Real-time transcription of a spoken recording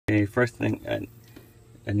Okay, first thing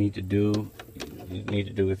I need to do,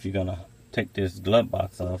 if you're gonna take this glove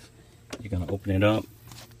box off, you're gonna open it up,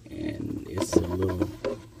 and it's a little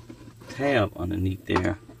tab underneath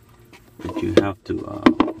there that you have to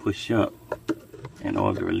push up in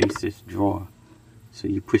order to release this drawer. So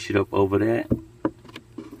you push it up over that,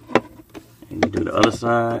 and you do the other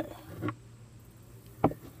side,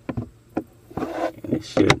 and it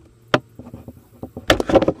should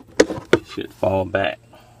fall back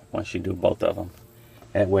once you do both of them.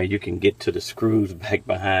 That way you can get to the screws back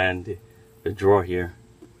behind the drawer here.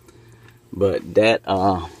 But that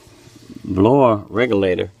blower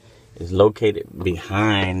regulator is located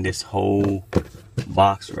behind this whole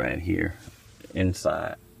box right here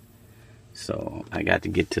inside. So I got to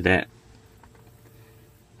get to that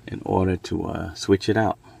in order to switch it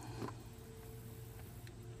out.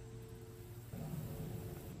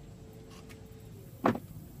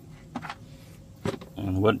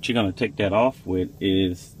 And what you're going to take that off with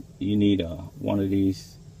is you need one of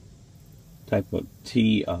these type of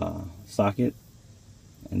T socket,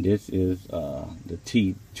 and this is the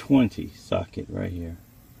T20 socket right here.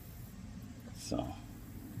 So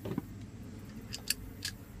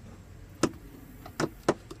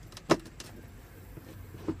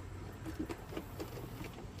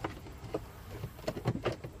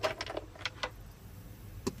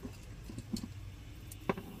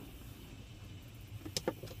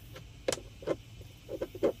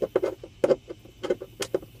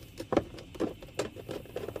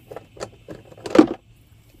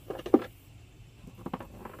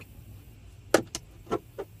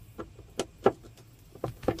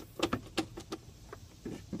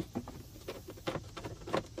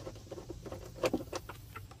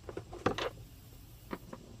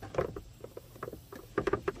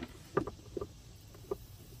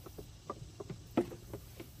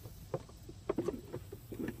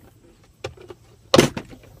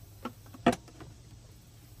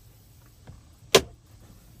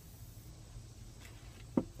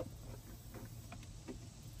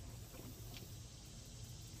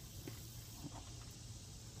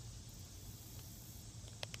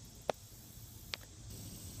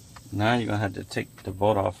now you're going to have to take the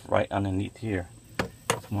bolt off right underneath here.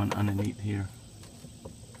 There's one underneath here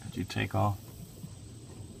that you take off.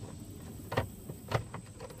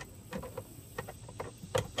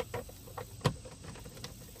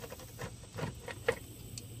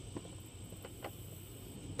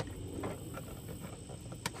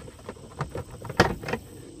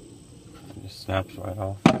 It just snaps right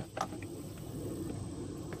off.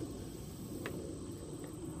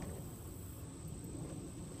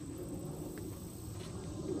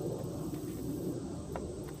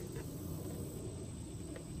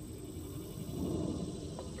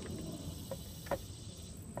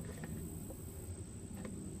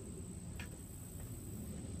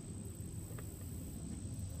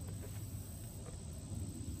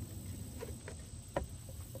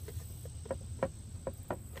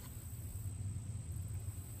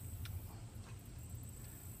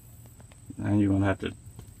 Now you're going to have to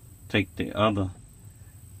take the other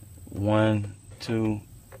 1, 2,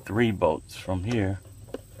 3 bolts from here.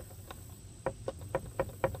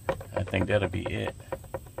 I think that'll be it.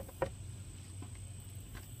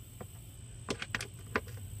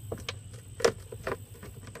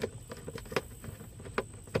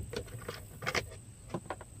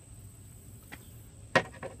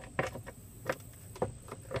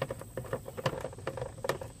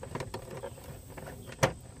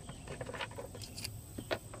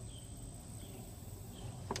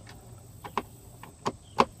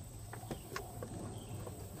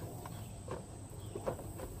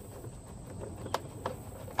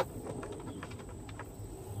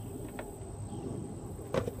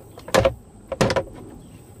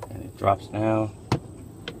 Drops down,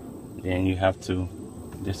 then you have to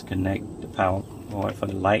disconnect the power cord for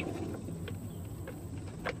the light.